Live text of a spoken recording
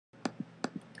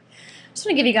Just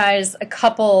want to give you guys a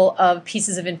couple of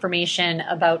pieces of information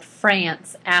about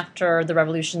France after the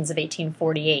revolutions of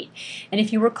 1848. And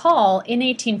if you recall, in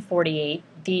 1848,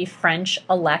 the French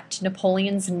elect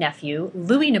Napoleon's nephew,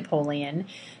 Louis Napoleon,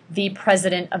 the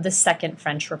president of the Second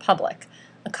French Republic.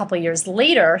 A couple years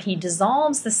later, he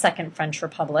dissolves the Second French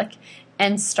Republic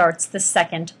and starts the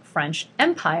Second French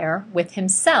Empire with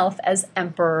himself as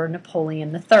Emperor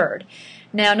Napoleon III.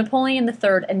 Now, Napoleon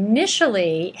III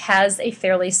initially has a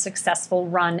fairly successful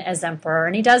run as emperor,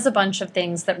 and he does a bunch of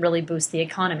things that really boost the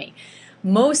economy.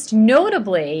 Most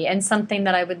notably, and something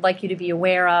that I would like you to be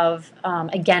aware of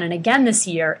again and again this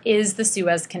year, is the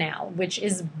Suez Canal, which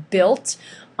is built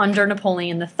under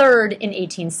Napoleon III in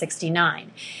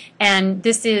 1869. And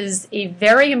this is a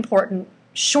very important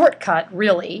shortcut,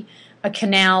 really, a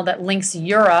canal that links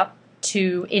Europe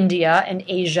to India and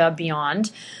Asia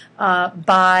beyond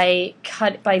by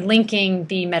linking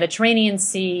the Mediterranean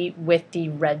Sea with the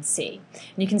Red Sea.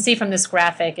 And you can see from this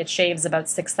graphic it shaves about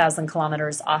 6,000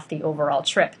 kilometers off the overall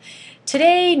trip.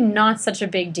 Today, not such a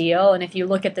big deal, and if you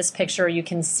look at this picture you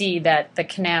can see that the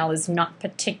canal is not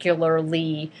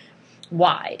particularly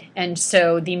wide. And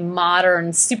so the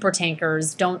modern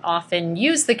supertankers don't often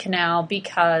use the canal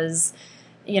because,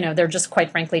 they're just quite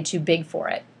frankly too big for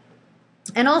it.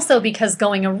 And also because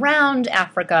going around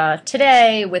Africa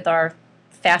today with our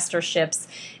faster ships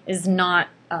is not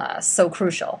so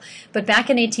crucial. But back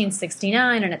in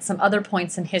 1869 and at some other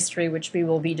points in history which we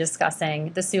will be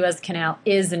discussing, the Suez Canal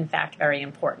is in fact very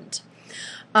important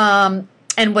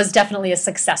and was definitely a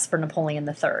success for Napoleon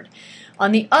III.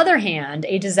 On the other hand,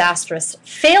 a disastrous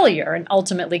failure and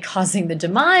ultimately causing the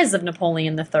demise of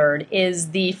Napoleon III is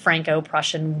the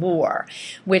Franco-Prussian War,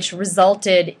 which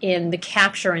resulted in the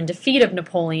capture and defeat of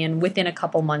Napoleon within a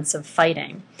couple months of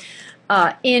fighting.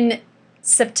 In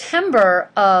September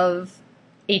of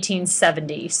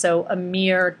 1870, so a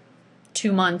mere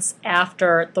 2 months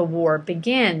after the war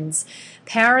begins,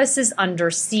 Paris is under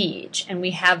siege, and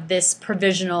we have this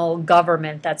provisional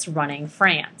government that's running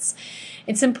France.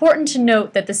 It's important to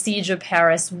note that the siege of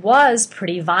Paris was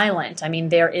pretty violent. I mean,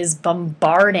 there is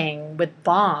bombarding with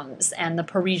bombs, and the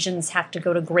Parisians have to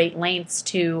go to great lengths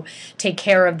to take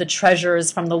care of the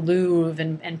treasures from the Louvre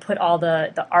and put all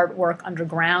the artwork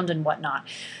underground and whatnot.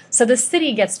 So the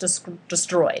city gets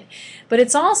destroyed. But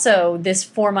it's also this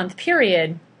 4-month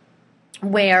period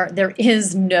where there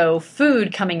is no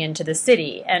food coming into the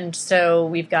city. And so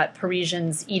we've got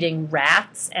Parisians eating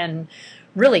rats and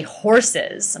really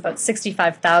horses. About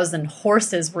 65,000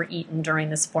 horses were eaten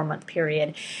during this 4-month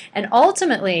period. And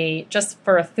ultimately, just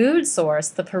for a food source,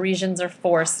 the Parisians are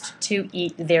forced to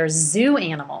eat their zoo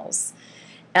animals,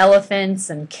 elephants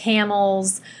and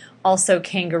camels, also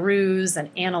kangaroos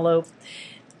and antelope.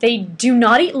 They do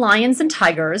not eat lions and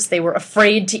tigers. They were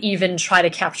afraid to even try to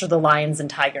capture the lions and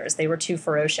tigers. They were too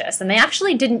ferocious. And they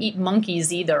actually didn't eat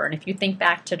monkeys either. And if you think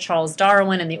back to Charles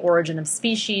Darwin and the origin of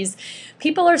species,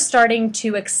 people are starting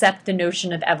to accept the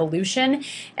notion of evolution.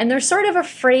 And they're sort of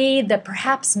afraid that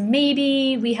perhaps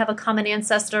maybe we have a common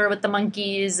ancestor with the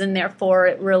monkeys, and therefore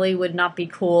it really would not be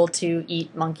cool to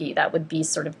eat monkey. That would be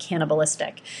sort of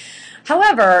cannibalistic.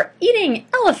 However, eating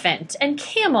elephant and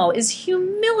camel is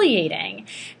humiliating,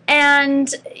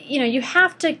 and you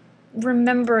have to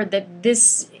remember that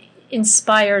this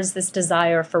inspires this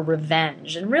desire for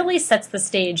revenge and really sets the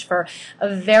stage for a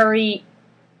very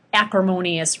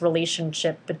acrimonious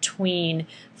relationship between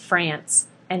France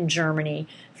and Germany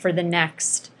for the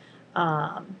next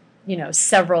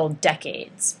several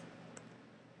decades.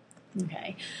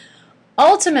 Okay.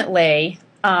 Ultimately,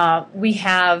 we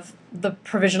have the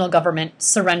provisional government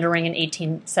surrendering in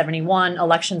 1871.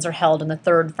 Elections are held and the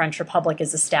Third French Republic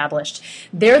is established.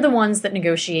 They're the ones that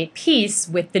negotiate peace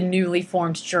with the newly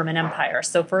formed German Empire.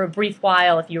 So for a brief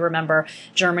while, if you remember,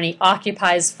 Germany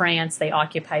occupies France, they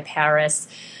occupy Paris.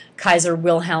 Kaiser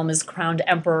Wilhelm is crowned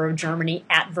Emperor of Germany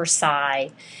at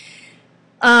Versailles.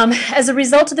 As a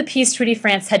result of the peace treaty,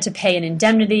 France had to pay an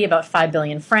indemnity, about 5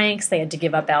 billion francs. They had to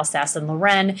give up Alsace and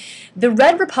Lorraine. The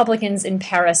Red Republicans in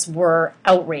Paris were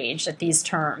outraged at these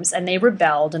terms, and they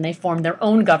rebelled, and they formed their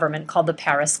own government called the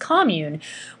Paris Commune,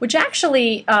 which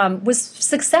actually was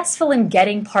successful in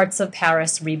getting parts of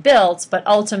Paris rebuilt, but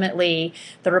ultimately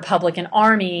the Republican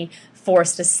Army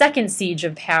forced a second siege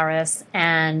of Paris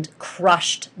and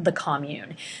crushed the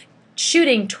Commune,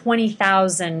 shooting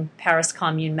 20,000 Paris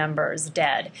Commune members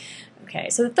dead. Okay,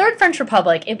 so the Third French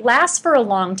Republic, it lasts for a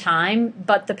long time,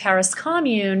 but the Paris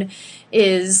Commune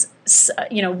is,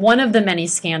 one of the many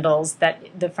scandals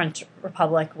that the French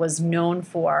Republic was known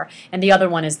for, and the other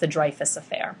one is the Dreyfus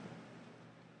Affair.